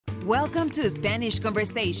Welcome to Spanish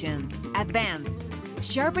Conversations Advanced.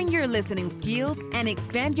 Sharpen your listening skills and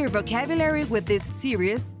expand your vocabulary with this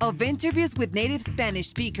series of interviews with native Spanish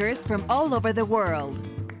speakers from all over the world.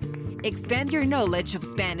 Expand your knowledge of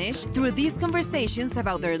Spanish through these conversations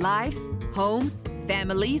about their lives, homes,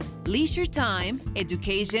 families, leisure time,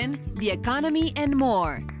 education, the economy, and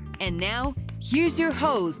more. And now, here's your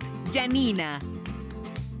host, Janina.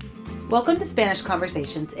 Welcome to Spanish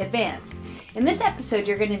Conversations Advanced. In this episode,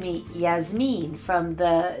 you're going to meet Yasmin from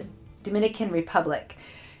the Dominican Republic.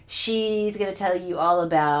 She's going to tell you all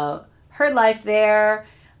about her life there,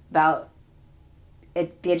 about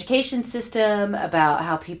the education system, about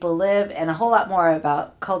how people live, and a whole lot more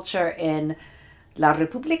about culture in La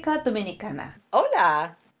República Dominicana.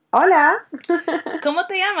 Hola. Hola. ¿Cómo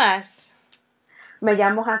te llamas? Me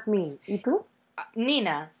llamo Jazmín. ¿Y tú?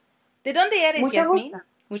 Nina. ¿De dónde eres, Mucho Yasmin?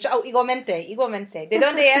 gusto. Igualmente. ¿De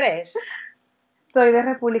dónde eres? Soy de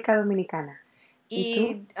República Dominicana.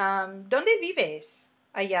 ¿Y dónde vives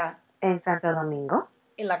allá? En Santo Domingo,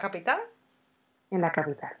 ¿En la capital? en la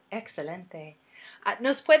capital. Excelente.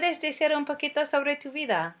 ¿Nos puedes decir un poquito sobre tu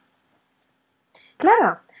vida?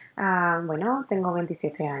 Claro. Bueno, tengo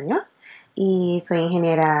 27 años y soy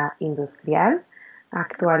ingeniera industrial.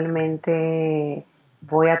 Actualmente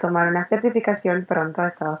voy a tomar una certificación pronto a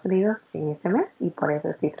Estados Unidos en este mes y por eso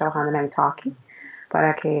estoy trabajando en Italki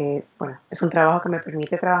para que, bueno, es un trabajo que me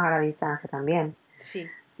permite trabajar a distancia también. Sí.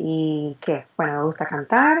 Y que, bueno, me gusta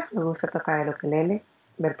cantar, me gusta tocar el ukelele,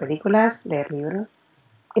 ver películas, leer libros,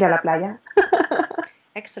 ir a la playa.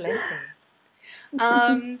 Excelente.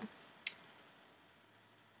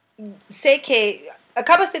 Sé que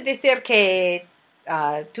acabas de decir que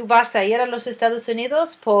tú vas a ir a los Estados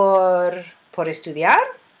Unidos por estudiar.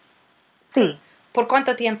 Sí, ¿Por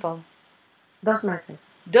cuánto tiempo? 2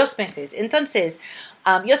 meses. 2 meses. Entonces,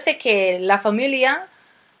 yo sé que la familia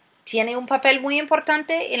tiene un papel muy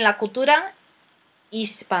importante en la cultura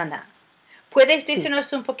hispana. ¿Puedes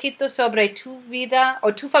decirnos un poquito sobre tu vida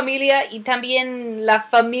o tu familia y también la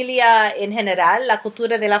familia en general, la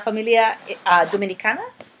cultura de la familia dominicana?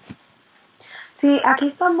 Sí,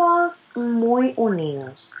 aquí somos muy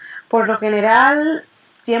unidos. Por lo general,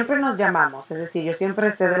 siempre nos llamamos. Es decir, yo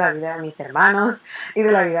siempre sé de la vida de mis hermanos y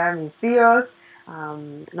de la vida de mis tíos.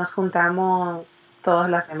 Nos juntamos todas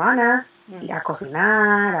las semanas a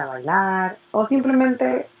cocinar, a bailar o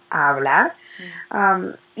simplemente a hablar.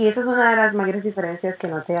 Y esa es una de las mayores diferencias que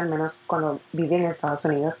noté, al menos cuando viví en Estados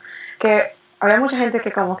Unidos, que había mucha gente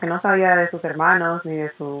que como que no sabía de sus hermanos, ni de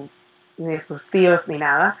sus tíos, ni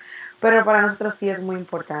nada. Pero para nosotros sí es muy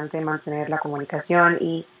importante mantener la comunicación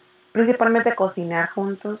y principalmente cocinar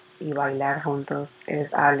juntos y bailar juntos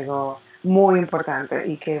es algo muy importante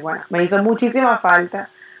y que, bueno, me hizo muchísima falta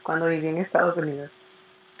cuando viví en Estados Unidos.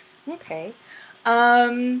 Ok.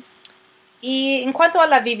 Y en cuanto a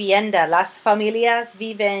la vivienda, ¿las familias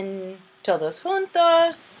viven todos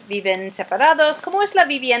juntos? ¿Viven separados? ¿Cómo es la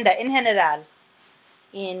vivienda en general?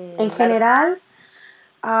 En general,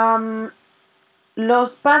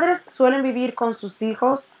 los padres suelen vivir con sus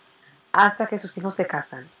hijos hasta que sus hijos se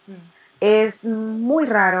casan. Es muy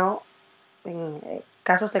raro, en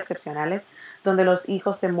casos excepcionales, donde los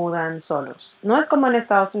hijos se mudan solos. No es como en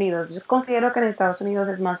Estados Unidos. Yo considero que en Estados Unidos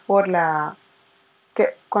es más por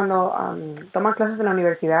que cuando toman clases en la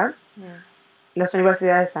universidad, las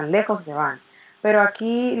universidades están lejos y se van. Pero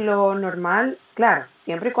aquí lo normal, claro,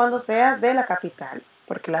 siempre y cuando seas de la capital,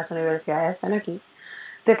 porque las universidades están aquí,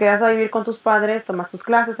 te quedas a vivir con tus padres, tomas tus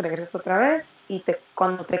clases, regresas otra vez y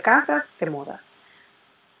cuando te casas, te mudas.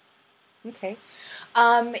 Ok.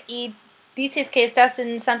 Y dices que estás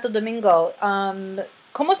en Santo Domingo.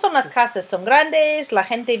 ¿Cómo son las casas? ¿Son grandes? ¿La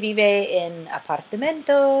gente vive en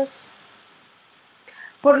apartamentos?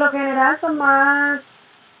 Por lo general son más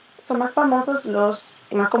famosos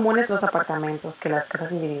y más comunes los apartamentos que las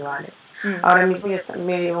casas individuales. Ahora mismo yo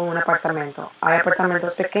me vivo en un apartamento. Hay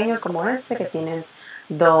apartamentos pequeños como este que tienen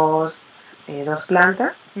dos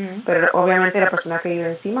plantas, pero obviamente la persona que vive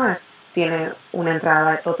encima tiene una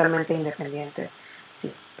entrada totalmente independiente.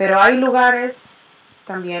 Sí, pero hay lugares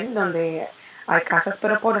también donde hay casas,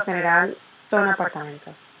 pero por lo general son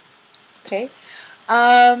apartamentos. Okay.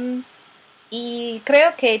 Y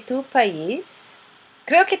creo que tu país,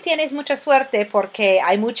 creo que tienes mucha suerte porque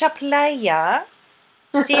hay mucha playa.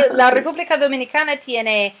 Sí, la República Dominicana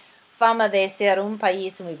tiene fama de ser un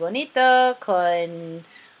país muy bonito, con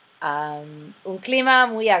un clima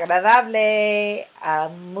muy agradable,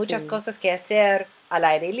 muchas cosas que hacer al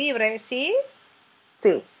aire libre, ¿sí?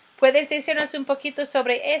 Sí. ¿Puedes decirnos un poquito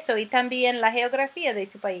sobre eso y también la geografía de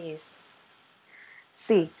tu país?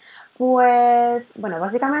 Sí. Pues, bueno,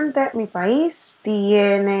 básicamente mi país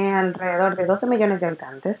tiene alrededor de 12 millones de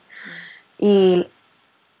habitantes y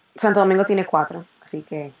Santo Domingo tiene 4, así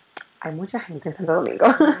que hay mucha gente en Santo Domingo.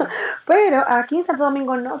 Pero aquí en Santo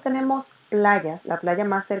Domingo no tenemos playas, la playa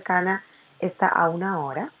más cercana está a 1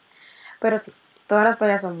 hora, pero sí, todas las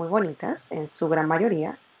playas son muy bonitas en su gran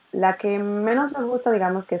mayoría. La que menos me gusta,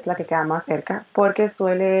 digamos que es la que queda más cerca, porque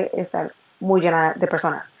suele estar muy llena de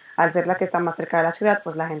personas. Al ser la que está más cerca de la ciudad,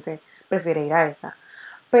 pues la gente prefiere ir a esa.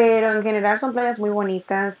 Pero en general son playas muy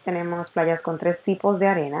bonitas. Tenemos playas con 3 tipos de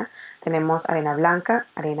arena. Tenemos arena blanca,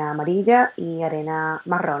 arena amarilla y arena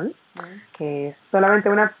marrón, que es solamente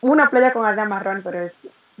una playa con arena marrón, pero es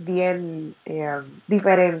bien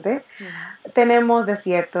diferente. Tenemos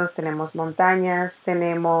desiertos, tenemos montañas,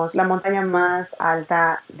 tenemos la montaña más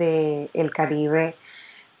alta del Caribe,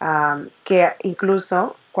 que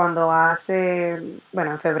incluso cuando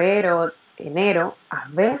bueno, en febrero, enero, a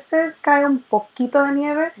veces cae un poquito de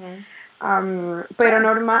nieve, pero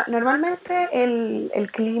normalmente el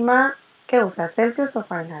clima, ¿qué usa? ¿Celsius o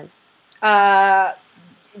Fahrenheit?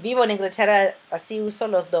 Vivo en Inglaterra, así uso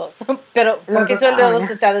los dos, pero Los porque dos, soy de los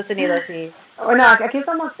ya. Estados Unidos y... Bueno, aquí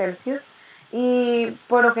somos Celsius y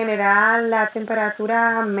por lo general la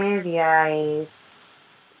temperatura media es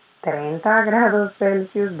 30 grados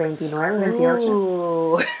Celsius, 29,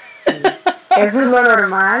 28. Sí, eso es lo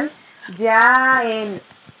normal. Ya en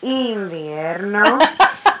invierno,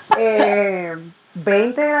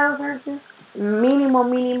 20 grados Celsius, mínimo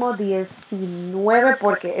 19,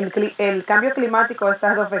 porque el cambio climático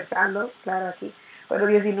está afectando, claro, aquí, pero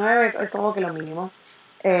 19 es como que lo mínimo.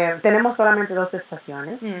 Tenemos solamente 2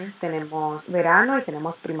 estaciones, tenemos verano y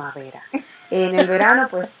tenemos primavera. En el verano,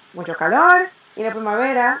 pues, mucho calor, y en la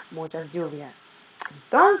primavera, muchas lluvias.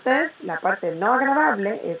 Entonces, la parte no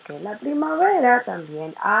agradable es que en la primavera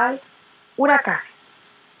también hay huracanes,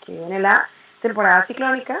 que viene la temporada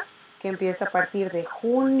ciclónica, que empieza a partir de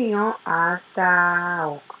junio hasta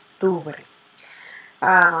octubre.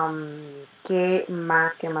 ¿Qué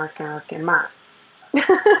más?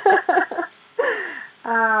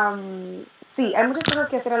 Sí, hay muchas cosas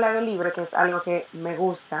que hacer al aire libre, que es algo que me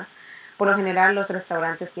gusta. Por lo general, los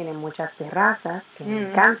restaurantes tienen muchas terrazas, que me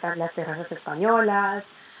encantan, las terrazas españolas,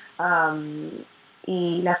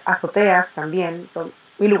 y las azoteas también son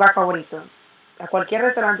mi lugar favorito. A cualquier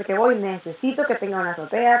restaurante que voy necesito que tenga una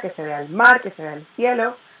azotea, que se vea el mar, que se vea el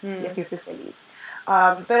cielo, y así estoy feliz.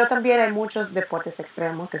 Pero también hay muchos deportes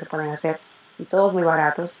extremos que se pueden hacer, y todos muy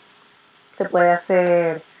baratos. Se puede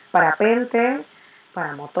hacer parapente,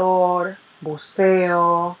 paramotor,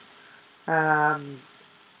 buceo,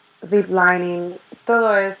 ziplining,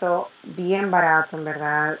 todo eso bien barato en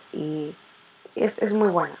verdad, y es muy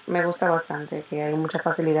bueno. Me gusta bastante que hay mucha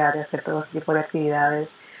facilidad de hacer todo ese tipo de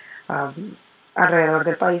actividades alrededor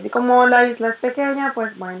del país. Y como la isla es pequeña,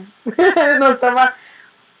 pues bueno, nos toma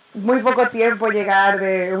muy poco tiempo llegar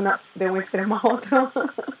de un extremo a otro.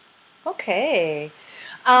 Ok.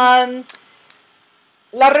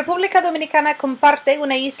 La República Dominicana comparte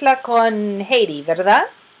una isla con Haití, ¿verdad?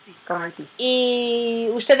 Sí, con Haití. Y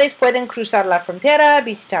ustedes pueden cruzar la frontera,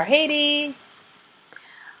 visitar Haití.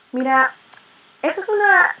 Mira, eso es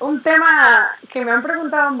un tema que me han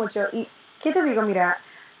preguntado mucho. Y, ¿qué te digo? Mira,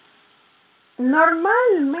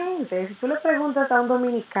 normalmente, si tú le preguntas a un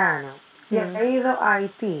dominicano si ha ido a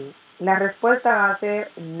Haití, la respuesta va a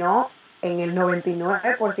ser no en el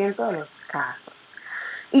 99% de los casos.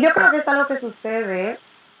 Y yo creo que es algo que sucede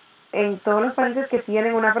en todos los países que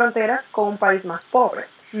tienen una frontera con un país más pobre.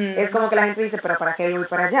 Es como que la gente dice, pero ¿para qué yo voy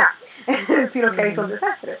para allá? Si lo que hay son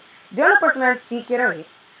desastres. Yo en lo personal sí quiero ir.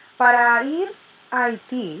 Para ir a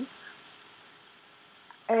Haití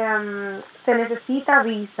se necesita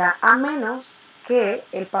visa, a menos que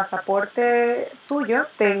el pasaporte tuyo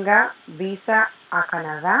tenga visa a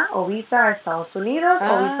Canadá o visa a Estados Unidos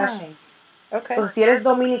o visa a Schengen. Okay. Entonces, si eres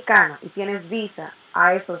dominicano y tienes visa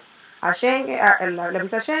a Schengen, la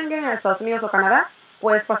visa Schengen, a Estados Unidos o Canadá,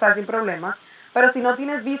 puedes pasar sin problemas. Pero si no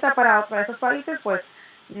tienes visa para esos países, pues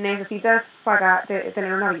necesitas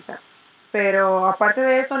tener una visa. Pero aparte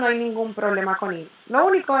de eso, no hay ningún problema con ir. Lo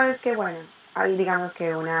único es que, bueno, hay digamos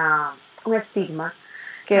que un estigma,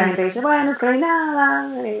 que la gente dice, bueno, es que no hay nada,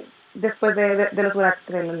 después del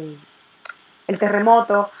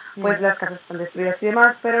terremoto, pues las casas están destruidas y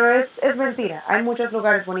demás, pero es mentira. Hay muchos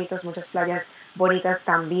lugares bonitos, muchas playas bonitas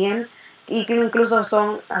también, y que incluso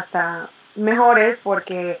son hasta mejores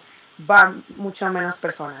porque van mucho menos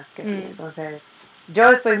personas que aquí. Entonces, yo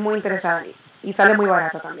estoy muy interesada en ir, y sale muy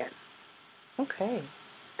barato también. Ok,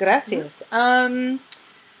 gracias.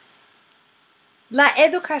 La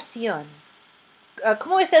educación.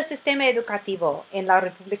 ¿Cómo es el sistema educativo en la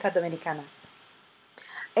República Dominicana?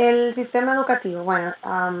 El sistema educativo, bueno,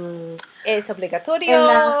 ¿Es en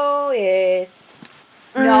obligatorio? ¿Es...?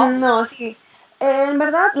 No. no, sí. En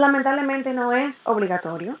verdad, lamentablemente no es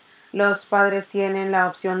obligatorio. Los padres tienen la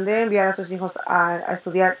opción de enviar a sus hijos a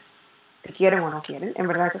estudiar si quieren o no quieren. En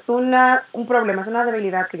verdad, eso es un problema, es una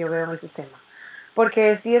debilidad que yo veo en el sistema.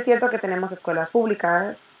 Porque sí es cierto que tenemos escuelas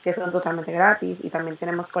públicas que son totalmente gratis y también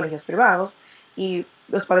tenemos colegios privados y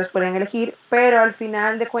los padres pueden elegir, pero al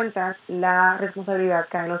final de cuentas la responsabilidad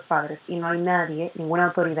cae en los padres y no hay nadie, ninguna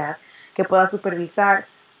autoridad que pueda supervisar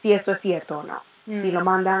si esto es cierto o no, si lo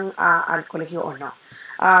mandan al colegio o no.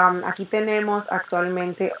 Aquí tenemos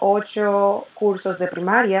actualmente 8 cursos de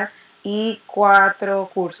primaria y 4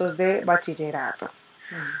 cursos de bachillerato.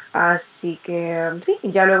 Así que sí,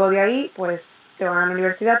 ya luego de ahí pues se van a la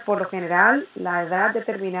universidad. Por lo general, la edad de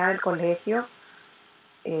terminar el colegio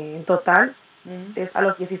en total es a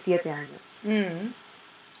los 17 años.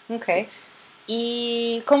 Ok.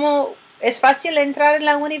 ¿Y cómo es fácil entrar en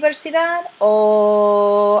la universidad?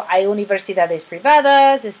 ¿O hay universidades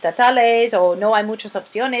privadas, estatales, o no hay muchas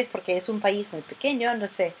opciones porque es un país muy pequeño? No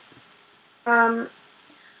sé.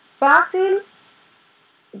 Fácil,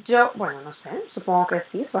 bueno, no sé, supongo que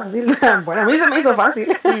sí es fácil. Bueno, a mí se me hizo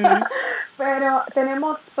fácil. Pero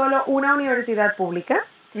tenemos solo una universidad pública,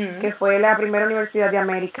 que fue la primera universidad de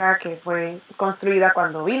América que fue construida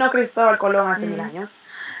cuando vino Cristóbal Colón hace 1000 años.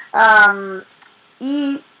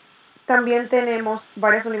 Y también tenemos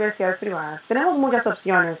varias universidades privadas. Tenemos muchas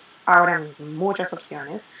opciones ahora mismo, muchas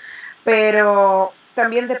opciones, pero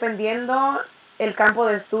también dependiendo el campo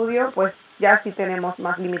de estudio, pues ya sí tenemos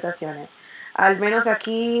más limitaciones. Al menos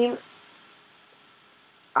aquí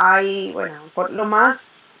hay, bueno, lo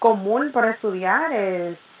más común para estudiar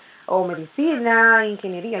es o medicina,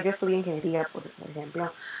 ingeniería. Yo estudié ingeniería, por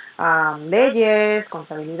ejemplo, leyes,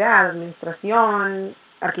 contabilidad, administración,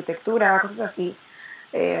 arquitectura, cosas así.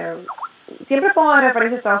 Siempre pongo de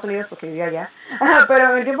referencia a Estados Unidos porque vivía allá,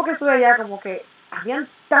 pero en el tiempo que estuve allá como que habían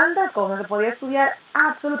tantas cosas, se podía estudiar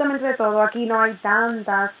absolutamente de todo. Aquí no hay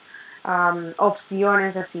tantas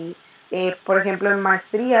opciones así. Por ejemplo, en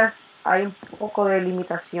maestrías hay un poco de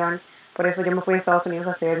limitación, por eso yo me fui a Estados Unidos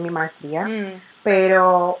a hacer mi maestría,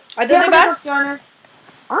 pero ¿A dónde vas? opciones.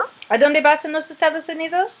 ¿Ah? ¿A dónde vas en los Estados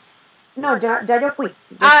Unidos? No, ya yo fui.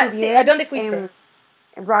 Sí, ¿a dónde fuiste?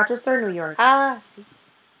 En Rochester, New York. Sí.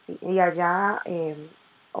 Sí, y allá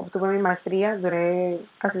obtuve mi maestría, duré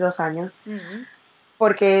casi 2 años,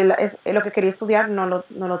 porque lo que quería estudiar no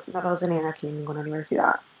lo tenían aquí en ninguna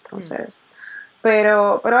universidad. Entonces,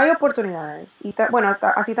 pero hay oportunidades. Y bueno,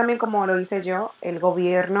 así también como lo hice yo, el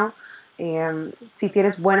gobierno, si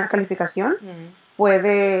tienes buena calificación,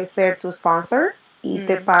 puede ser tu sponsor y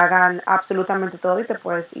te pagan absolutamente todo y te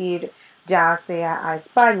puedes ir ya sea a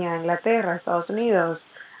España, a Inglaterra, a Estados Unidos,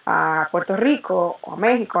 a Puerto Rico o a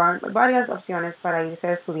México. Hay varias opciones para irse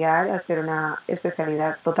a estudiar y hacer una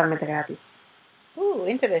especialidad totalmente gratis.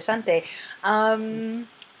 Interesante.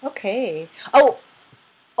 Ok.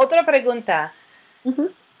 Otra pregunta.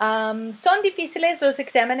 ¿Son difíciles los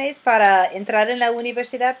exámenes para entrar en la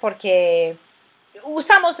universidad? Porque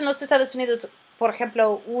usamos en los Estados Unidos, por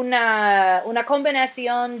ejemplo, una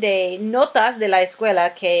combinación de notas de la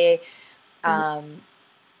escuela que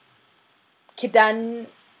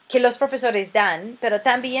los profesores dan, pero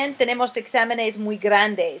también tenemos exámenes muy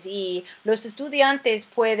grandes y los estudiantes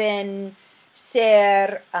pueden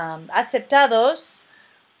ser aceptados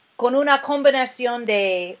con una combinación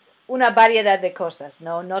de una variedad de cosas,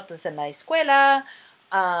 ¿no? Notas en la escuela,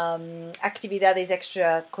 actividades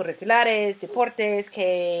extracurriculares, deportes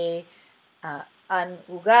que han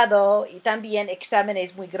jugado y también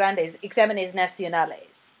exámenes muy grandes, exámenes nacionales,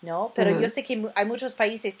 ¿no? Pero yo sé que hay muchos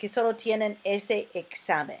países que solo tienen ese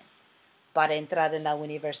examen para entrar en la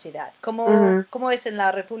universidad. ¿Cómo es en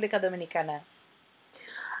la República Dominicana?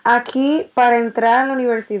 Aquí, para entrar a la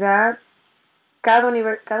universidad, cada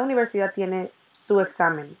universidad tiene su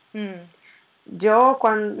examen. Yo,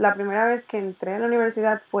 la primera vez que entré a la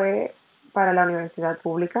universidad fue para la universidad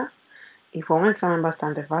pública y fue un examen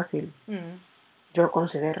bastante fácil. Yo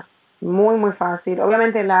considero muy, muy fácil.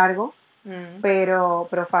 Obviamente largo, pero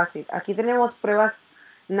fácil. Aquí tenemos pruebas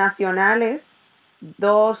nacionales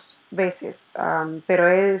 2 veces, pero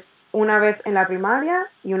es una vez en la primaria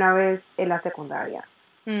y una vez en la secundaria.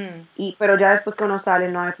 Pero ya después que uno sale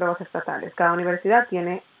no hay pruebas estatales. Cada universidad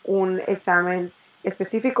tiene un examen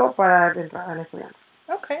específico para dar entrada al estudiante.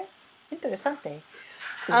 Ok, interesante.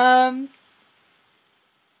 Sí.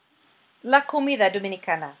 La comida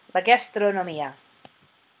dominicana, la gastronomía.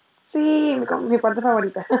 Sí, mi parte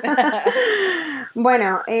favorita.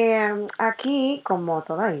 Bueno, aquí, como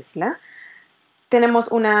toda isla,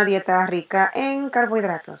 tenemos una dieta rica en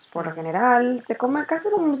carbohidratos. Por lo general, se come casi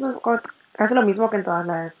lo mismo que en todas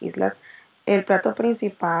las islas. El plato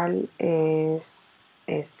principal es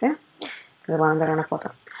este. Les voy a mandar una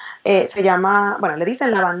foto. Se llama, bueno, le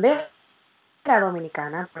dicen la bandera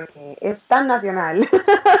dominicana porque es tan nacional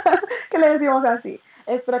que le decimos así.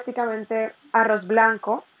 Es prácticamente arroz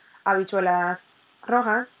blanco, habichuelas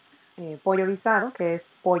rojas, pollo guisado, que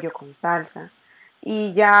es pollo con salsa.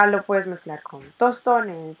 Y ya lo puedes mezclar con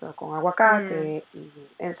tostones o con aguacate y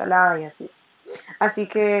ensalada y así. Así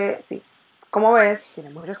que sí, como ves,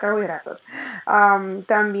 tiene muchos carbohidratos.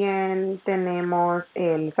 También tenemos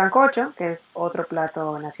el sancocho, que es otro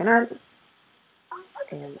plato nacional.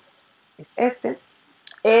 Es este.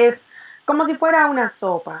 Es como si fuera una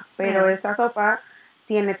sopa, pero esta sopa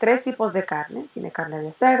tiene 3 tipos de carne. Tiene carne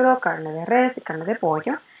de cerdo, carne de res y carne de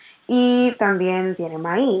pollo. Y también tiene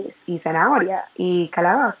maíz y zanahoria y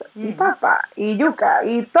calabaza y papa y yuca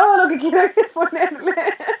y todo lo que quieran ponerle.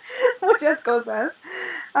 Muchas cosas.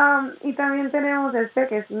 Y también tenemos este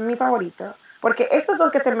que es mi favorito. Porque estos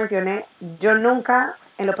dos que te mencioné, yo nunca,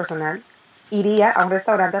 en lo personal, iría a un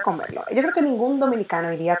restaurante a comerlo. Yo creo que ningún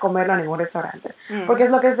dominicano iría a comerlo a ningún restaurante, porque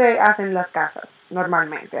es lo que se hace en las casas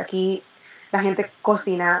normalmente. Aquí la gente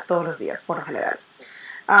cocina todos los días, por lo general.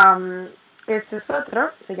 Este es otro,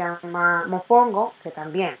 se llama mofongo, que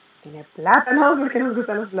también tiene plátanos, porque nos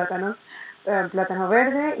gustan los plátanos, plátano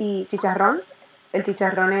verde y chicharrón. El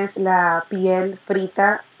chicharrón es la piel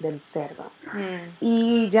frita del cerdo.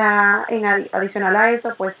 Y ya adicional a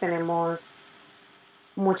eso, pues tenemos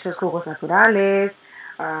muchos jugos naturales.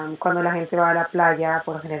 Cuando la gente va a la playa,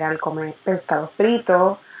 por lo general come pescado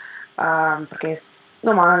frito, porque es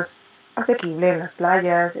lo más asequible en las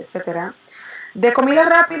playas, etcétera. De comida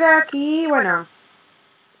rápida aquí, bueno,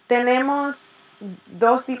 tenemos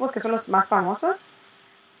 2 tipos que son los más famosos.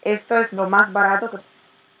 Esto es lo más barato que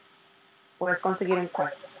puedes conseguir en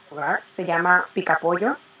cualquier lugar. Se llama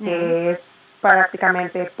picapollo, que es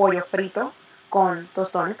prácticamente pollo frito con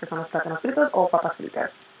tostones, que son los plátanos fritos o papas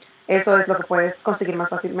fritas. Eso es lo que puedes conseguir más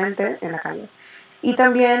fácilmente en la calle. Y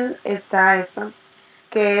también está esto,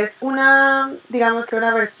 que es digamos que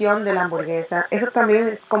una versión de la hamburguesa. Eso también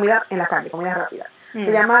es comida en la calle, comida rápida.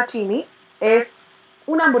 Se llama chimi. Es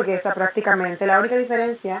una hamburguesa prácticamente. La única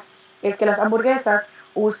diferencia es que las hamburguesas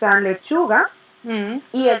usan lechuga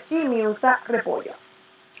y el chimi usa repollo.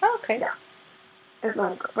 Ok. Ya, es lo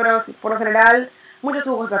único. Pero sí, por lo general, muchos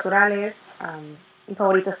jugos naturales. Mi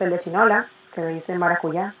favorito es el de chinola, que le dicen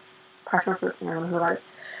maracuyá, passion fruit en algunos lugares.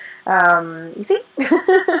 Y sí.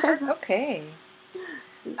 Ok.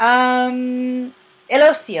 El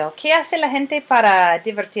ocio. ¿Qué hace la gente para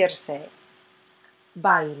divertirse?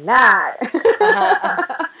 Bailar.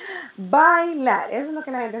 Bailar. Eso es lo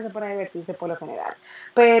que la gente hace para divertirse por lo general.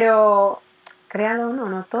 Pero, créanlo o no,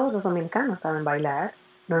 no todos los dominicanos saben bailar.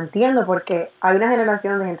 No entiendo por qué. Hay una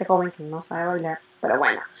generación de gente joven que no sabe bailar. Pero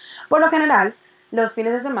bueno, por lo general, los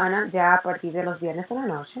fines de semana, ya a partir de los viernes de la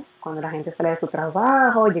noche, cuando la gente sale de su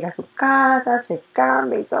trabajo, llega a su casa, se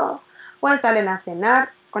cambia y todo, pues salen a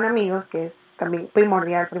cenar con amigos, que es también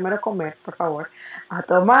primordial. Primero comer, por favor, a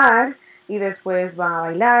tomar y después van a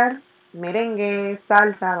bailar merengue,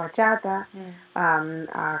 salsa, bachata,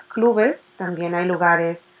 a clubes. También hay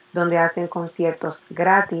lugares donde hacen conciertos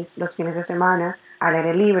gratis los fines de semana al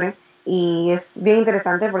aire libre y es bien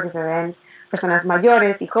interesante porque se ven personas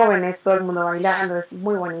mayores y jóvenes, todo el mundo bailando, es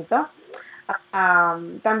muy bonito.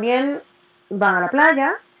 También van a la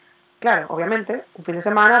playa. Claro, obviamente, un fin de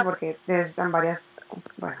semana porque necesitan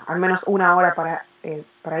al menos una hora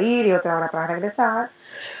para ir y otra hora para regresar.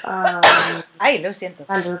 Ay, lo siento.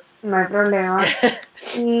 No hay problema.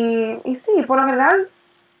 Y sí, por lo general,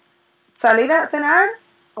 salir a cenar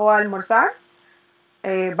o a almorzar,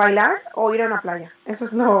 bailar o ir a una playa. Eso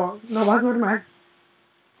es lo más normal.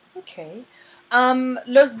 Ok.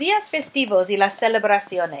 Los días festivos y las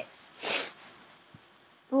celebraciones.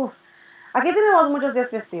 Aquí tenemos muchos días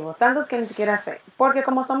festivos, tantos que ni siquiera sé, porque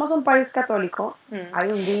como somos un país católico, hay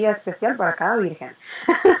un día especial para cada virgen.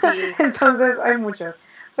 Sí. Entonces hay muchos.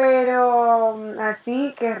 Pero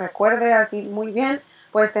así que recuerde así muy bien,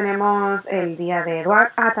 pues tenemos el día de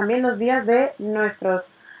Eduardo. También los días de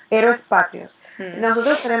nuestros héroes patrios.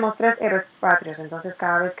 Nosotros tenemos 3 héroes patrios, entonces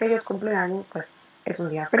cada vez que ellos cumplen año, pues es un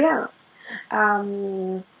día feriado.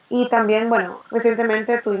 Y también, bueno,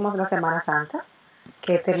 recientemente tuvimos la Semana Santa,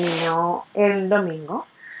 que terminó el domingo,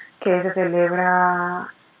 que se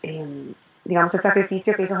celebra, digamos, el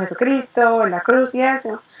sacrificio que hizo Jesucristo en la cruz y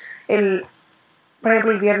eso. Por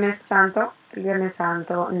ejemplo, el Viernes Santo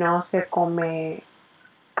no se come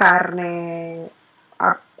carne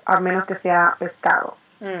a menos que sea pescado.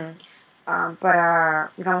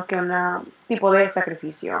 Para, digamos que un tipo de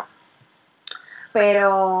sacrificio.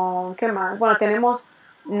 Pero, ¿qué más? Bueno, tenemos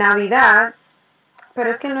Navidad, pero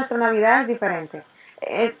es que nuestra Navidad es diferente.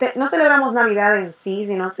 No celebramos Navidad en sí,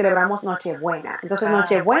 sino celebramos Nochebuena. Entonces,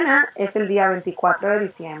 Nochebuena es el día 24 de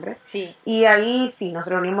diciembre. Sí. Y ahí sí, nos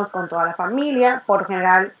reunimos con toda la familia. Por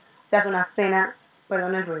general, se hace una cena.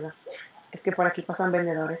 Perdón el ruido. Es que por aquí pasan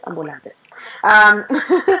vendedores ambulantes.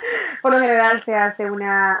 Por lo general se hace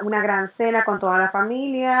una gran cena con toda la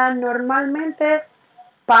familia. Normalmente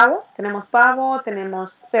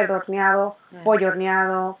tenemos cerdo horneado, pollo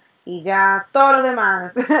horneado y ya todo lo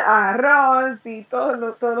demás, arroz y todo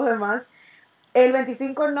lo demás. El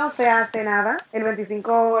 25 no se hace nada. El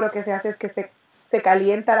 25 lo que se hace es que se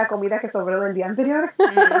calienta la comida que sobró del día anterior.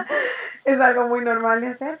 Es algo muy normal de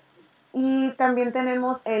hacer. Y también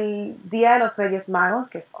tenemos el Día de los Reyes Magos,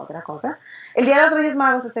 que es otra cosa. El Día de los Reyes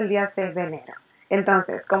Magos es el día 6 de enero.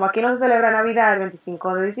 Entonces, como aquí no se celebra Navidad el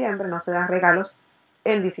 25 de diciembre, no se dan regalos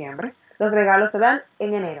en diciembre. Los regalos se dan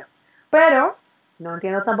en enero. Pero, no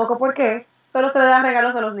entiendo tampoco por qué, solo se le dan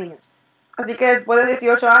regalos a los niños. Así que después de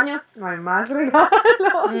 18 años, no hay más regalos.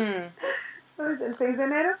 Entonces, el 6 de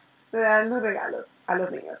enero se dan los regalos a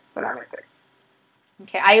los niños solamente.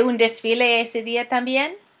 Okay. ¿Hay un desfile ese día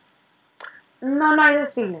también? No hay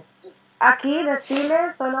desfile. Aquí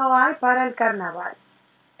desfile solo hay para el carnaval.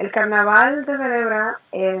 El carnaval se celebra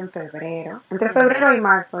en febrero, entre febrero y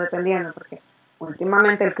marzo, dependiendo, porque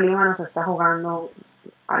últimamente el clima nos está jugando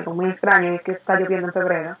algo muy extraño, y es que está lloviendo en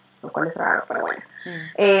febrero, lo cual es raro, pero bueno.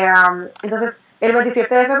 Entonces, el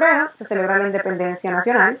 27 de febrero se celebra la Independencia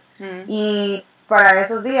Nacional, y para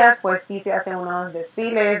esos días, pues sí se hacen unos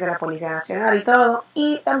desfiles de la Policía Nacional y todo,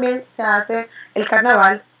 y también se hace el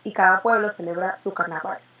carnaval, y cada pueblo celebra su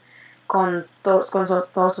carnaval. Con todos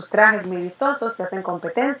sus trajes muy vistosos, se hacen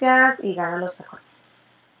competencias y ganan los mejores.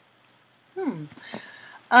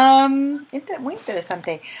 Muy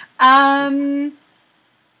interesante.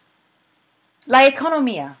 La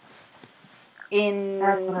economía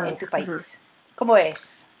en tu país, ¿cómo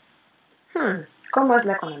es? ¿Cómo es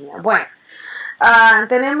la economía? Bueno,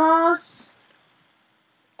 tenemos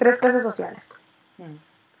 3 clases sociales.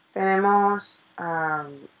 Tenemos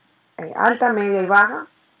alta, media y baja.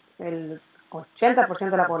 El 80%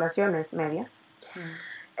 de la población es media.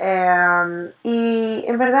 Y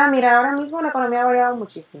en verdad, mira, ahora mismo la economía ha variado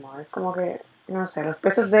muchísimo. Es como que, no sé, los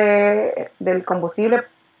precios del combustible,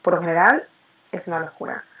 por lo general, es una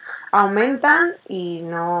locura. Aumentan y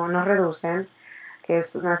no reducen, que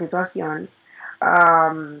es una situación.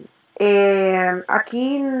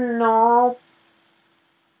 Aquí no...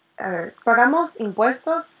 pagamos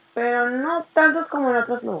impuestos, pero no tantos como en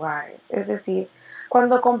otros lugares. Es decir,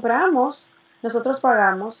 cuando compramos, nosotros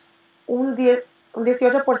pagamos un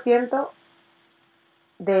 18%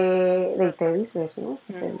 de ITEVIS, decimos,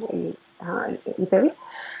 el ITEVIS,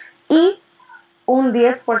 y un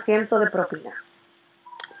 10% de propina,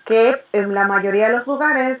 que en la mayoría de los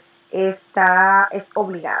lugares es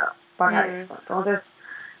obligado pagar esto. Entonces,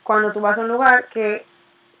 cuando tú vas a un lugar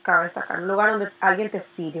cabe destacar, un lugar donde alguien te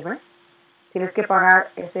sirve, tienes que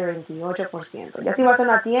pagar ese 28%. Ya si vas a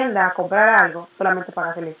una tienda a comprar algo, solamente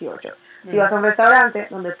pagas el 18%. Si vas a un restaurante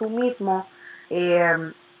donde tú mismo,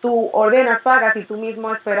 tú ordenas, pagas y tú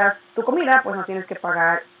mismo esperas tu comida, pues no tienes que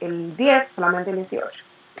pagar el 10%, solamente el 18%.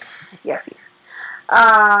 Y así.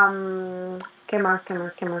 ¿Qué más?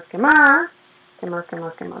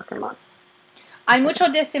 ¿Hay mucho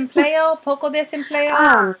desempleo? ¿Poco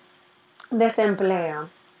desempleo? Desempleo.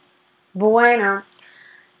 Bueno,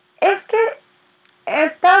 es que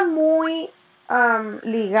está muy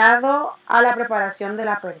ligado a la preparación de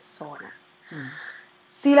la persona.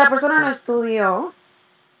 Si la persona no estudió,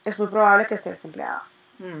 es muy probable que esté desempleada.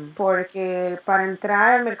 Porque para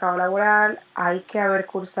entrar al mercado laboral hay que haber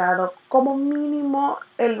cursado como mínimo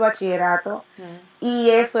el bachillerato,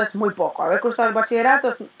 y eso es muy poco. Haber cursado el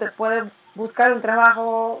bachillerato te puede buscar un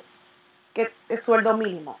trabajo que es sueldo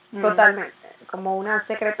mínimo, totalmente, como una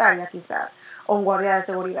secretaria quizás, o un guardia de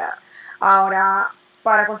seguridad. Ahora,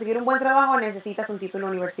 para conseguir un buen trabajo necesitas un título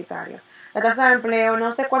universitario. La tasa de empleo,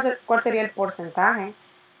 no sé cuál sería el porcentaje,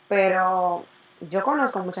 pero yo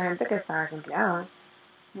conozco mucha gente que está desempleada.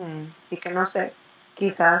 Así que no sé,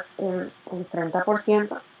 quizás un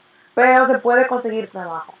 30%, pero se puede conseguir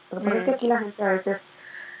trabajo. Lo que pasa es que aquí la gente a veces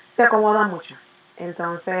se acomoda mucho.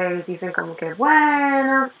 Entonces dicen como que,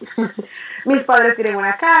 bueno, mis padres tienen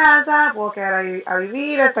una casa, puedo quedar ahí a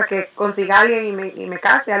vivir hasta que consiga alguien y me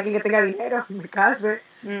case, alguien que tenga dinero y me case,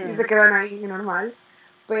 y se quedan ahí normal.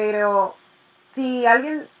 Pero si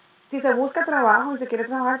alguien si se busca trabajo y se quiere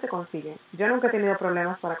trabajar, se consigue. Yo nunca he tenido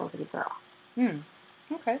problemas para conseguir trabajo.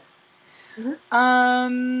 Okay. Ujú.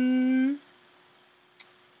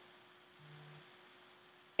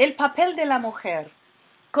 El papel de la mujer.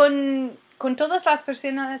 Con todas las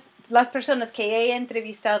personas que he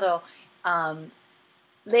entrevistado,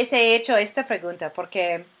 les he hecho esta pregunta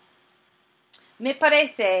porque me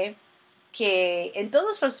parece que en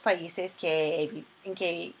todos los países en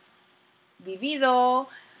que he vivido,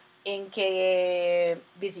 en que he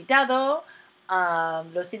visitado,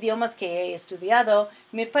 los idiomas que he estudiado,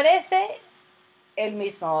 me parece el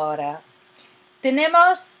mismo ahora.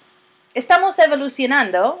 Estamos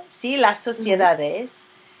evolucionando, sí, las sociedades,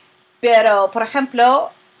 pero, por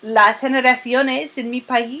ejemplo, las generaciones en mi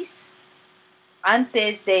país,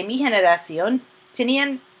 antes de mi generación,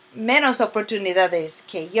 tenían menos oportunidades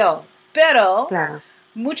que yo, pero Claro.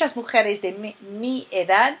 muchas mujeres de mi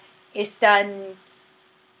edad están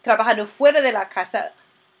trabajando fuera de la casa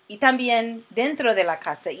y también dentro de la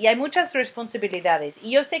casa, y hay muchas responsabilidades,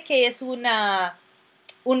 y yo sé que es un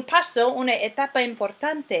paso, una etapa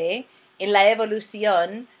importante en la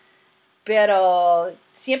evolución, pero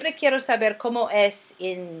siempre quiero saber cómo es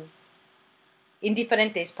en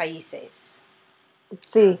diferentes países.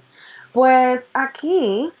 Sí, pues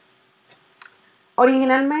aquí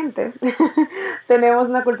originalmente tenemos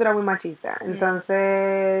una cultura muy machista.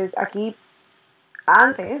 Entonces aquí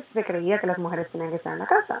antes se creía que las mujeres tenían que estar en la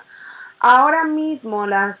casa. Ahora mismo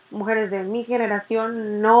las mujeres de mi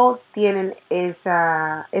generación no tienen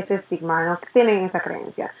ese estigma, no tienen esa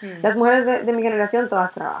creencia. Las mujeres de mi generación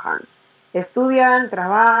todas trabajan, estudian,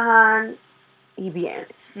 trabajan y bien.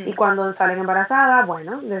 Y cuando salen embarazadas,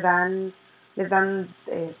 bueno, les dan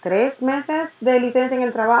 3 meses de licencia en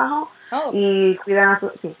el trabajo y cuidan a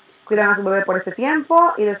su bebé por ese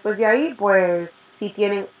tiempo, y después de ahí, pues, si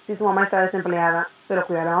su mamá está desempleada, se lo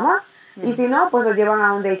cuida la mamá, y si no, pues lo llevan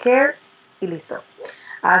a un daycare y listo.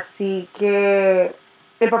 Así que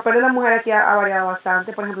el papel de la mujer aquí ha variado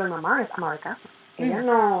bastante. Por ejemplo, mi mamá es ama de casa. Ella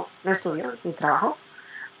no estudió ni trabajó,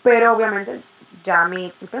 pero obviamente ya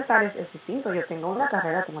mi pensar es distinto. Yo tengo una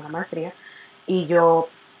carrera, tengo una maestría, y yo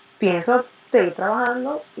pienso seguir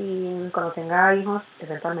trabajando y cuando tenga hijos,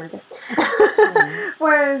 eventualmente,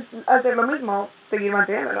 pues hacer lo mismo, seguir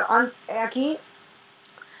manteniéndolo. Aquí,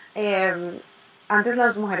 antes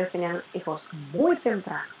las mujeres tenían hijos muy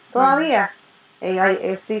temprano. Todavía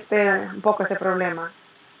existe un poco ese problema,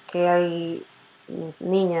 que hay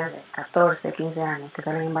niñas de 14, 15 años que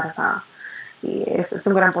salen embarazadas. Y es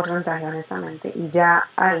un gran porcentaje, honestamente. Y ya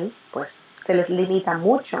ahí, pues, se les limita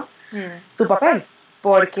mucho su papel,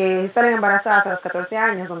 porque salen embarazadas a los 14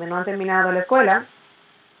 años, donde no han terminado la escuela,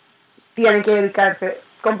 tienen que dedicarse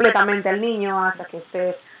completamente al niño hasta que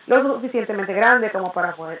esté lo suficientemente grande como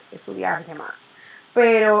para poder estudiar y demás.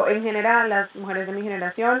 Pero en general, las mujeres de mi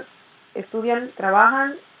generación estudian,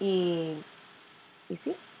 trabajan y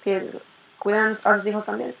sí, cuidan a sus hijos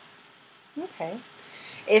también. Okay.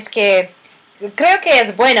 Es que creo que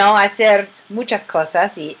es bueno hacer muchas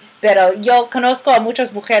cosas, pero yo conozco a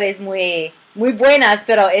muchas mujeres muy, muy buenas,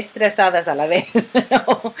 pero estresadas a la vez, ¿no?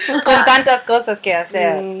 Con tantas cosas que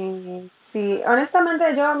hacer. Sí,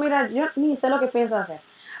 honestamente yo ni sé lo que pienso hacer,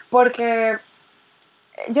 porque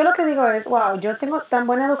yo lo que digo es, wow, yo tengo tan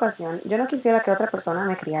buena educación, yo no quisiera que otra persona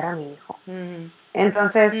me criara a mi hijo.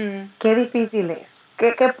 Entonces, qué difícil es.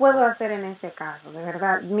 ¿Qué puedo hacer en ese caso? De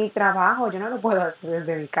verdad, mi trabajo yo no lo puedo hacer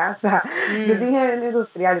desde mi casa. Yo soy ingeniero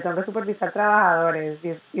industrial, yo tengo que supervisar trabajadores y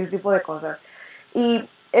ese tipo de cosas. Y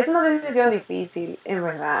es una decisión difícil, en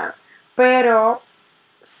verdad. Pero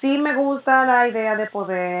sí me gusta la idea de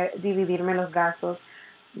poder dividirme los gastos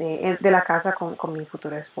de la casa con mi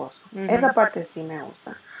futuro esposo. Esa parte sí me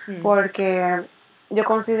gusta. Porque yo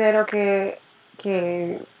considero que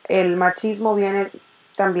el machismo viene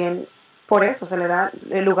también por eso, se le da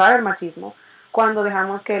el lugar al machismo cuando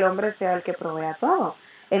dejamos que el hombre sea el que provea todo.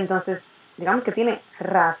 Entonces, digamos que tiene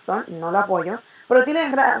razón, no lo apoyo, pero tiene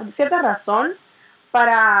cierta razón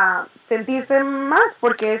para sentirse más,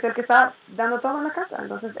 porque es el que está dando todo en la casa.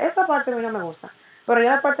 Entonces, esa parte a mí no me gusta. Pero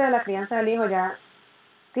ya la parte de la crianza del hijo ya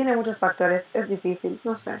tiene muchos factores, es difícil,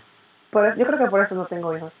 no sé. Yo creo que por eso no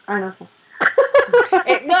tengo hijos. Ay, no sé.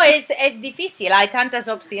 No, es difícil, hay tantas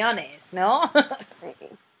opciones, ¿no? Sí.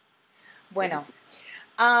 Bueno,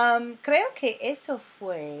 creo que eso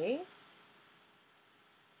fue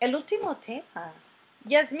el último tema.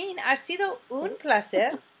 Yasmín, ha sido un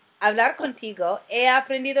placer hablar contigo. He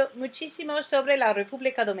aprendido muchísimo sobre la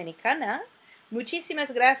República Dominicana.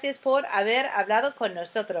 Muchísimas gracias por haber hablado con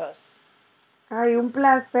nosotros. Ay, un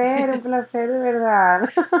placer de verdad.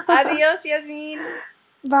 Adiós, Yasmín.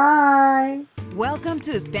 Bye. Welcome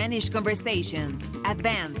to Spanish Conversations.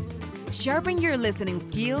 Advance. Sharpen your listening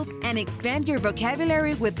skills and expand your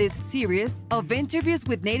vocabulary with this series of interviews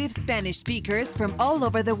with native Spanish speakers from all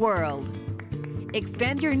over the world.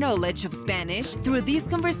 Expand your knowledge of Spanish through these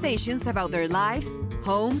conversations about their lives,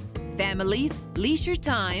 homes, families, leisure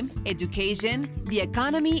time, education, the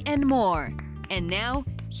economy, and more. And now,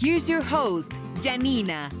 here's your host,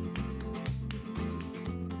 Janina.